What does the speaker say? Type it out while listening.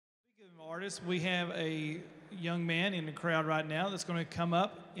artists. We have a young man in the crowd right now that's going to come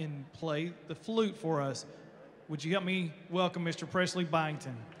up and play the flute for us. Would you help me welcome Mr. Prescot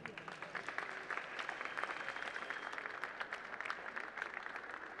Byington?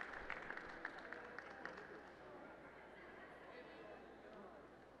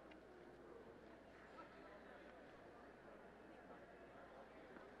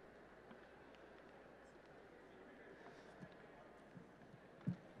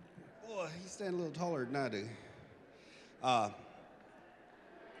 Boy, he's standing a little taller than I do. I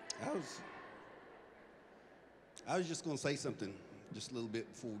was just going to say something just a little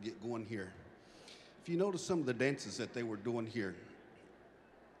bit before we get going here. If you notice some of the dances that they were doing here,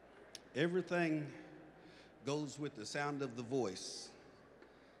 everything goes with the sound of the voice.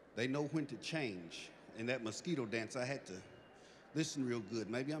 They know when to change. In that mosquito dance, I had to listen real good.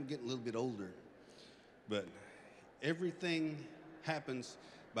 Maybe I'm getting a little bit older, but everything happens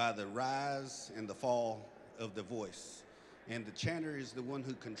by the rise and the fall of the voice. And the chanter is the one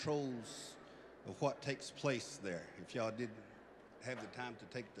who controls of what takes place there, if y'all didn't have the time to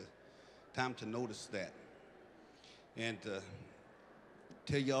take the time to notice that. And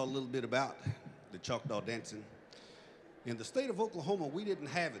tell y'all a little bit about the Choctaw dancing. In the state of Oklahoma, we didn't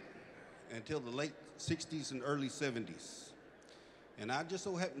have it until the late 60s and early 70s. And I just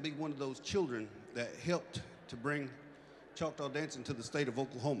so happened to be one of those children that helped to bring Choctaw dancing to the state of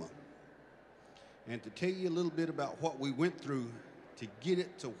Oklahoma. And to tell you a little bit about what we went through to get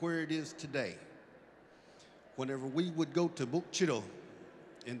it to where it is today. Whenever we would go to Bookchitto,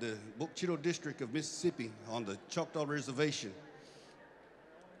 in the Bookchitto district of Mississippi on the Choctaw Reservation,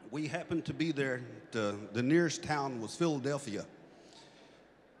 we happened to be there. The nearest town was Philadelphia.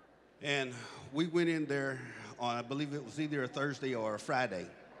 And we went in there on, I believe it was either a Thursday or a Friday.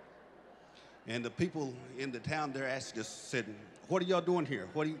 And the people in the town there asked us, said, "What are y'all doing here?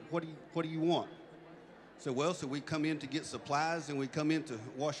 What do you want?" So, well, so we come in to get supplies and we come in to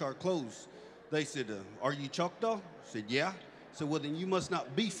wash our clothes. They said, "Are you Choctaw?" I said, "Yeah." So, well, then you must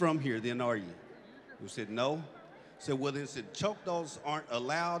not be from here then, are you? We said, "No." So, well, then said, "Choctaws aren't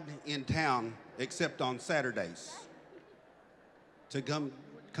allowed in town except on Saturdays to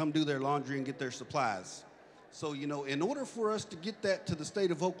come do their laundry and get their supplies." So, you know, in order for us to get that to the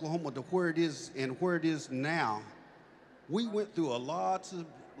state of Oklahoma to where it is and where it is now, we went through lots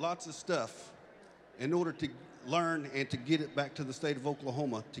of stuff in order to learn and to get it back to the state of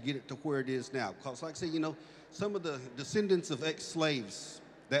Oklahoma, to get it to where it is now. Because like I say, you know, some of the descendants of ex-slaves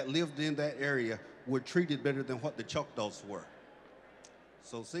that lived in that area were treated better than what the Choctaws were.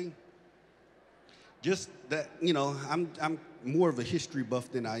 So see, just that, you know, I'm more of a history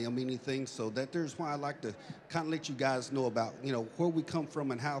buff than I am anything, so that there's why I like to kind of let you guys know about, you know, where we come from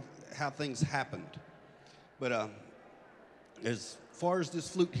and how things happened. But as far as this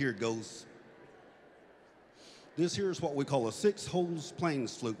flute here goes, this here is what we call a 6-holes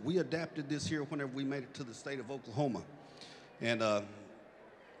plains flute. We adapted this here whenever we made it to the state of Oklahoma. And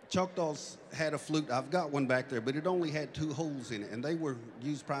Choctaws had a flute. I've got one back there, but it only had 2 holes in it, and they were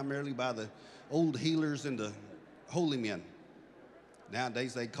used primarily by the old healers and the holy men.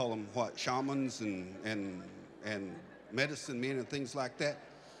 Nowadays they call them what, shamans and medicine men and things like that.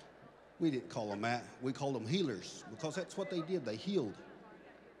 We didn't call them that. We called them healers because that's what they did. They healed.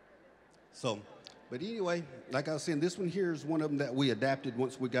 So, but anyway, like I was saying, this one here is one of them that we adapted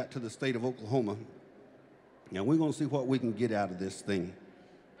once we got to the state of Oklahoma. Now we're going to see what we can get out of this thing.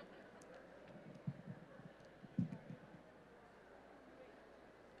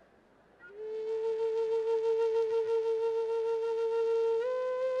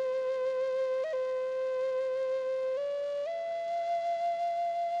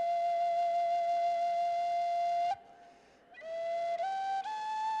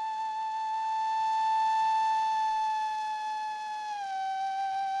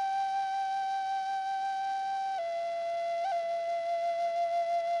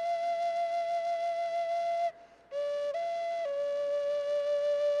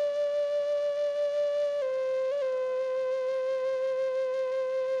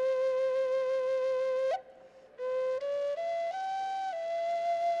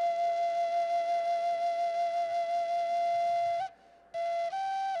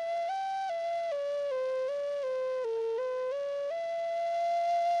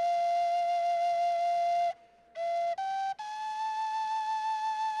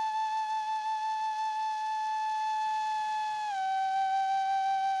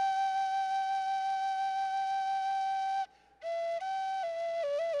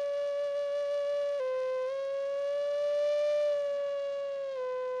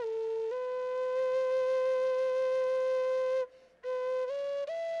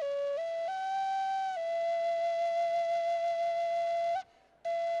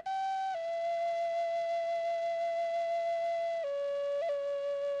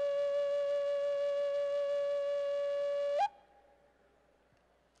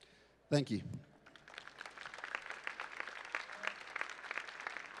 Thank you.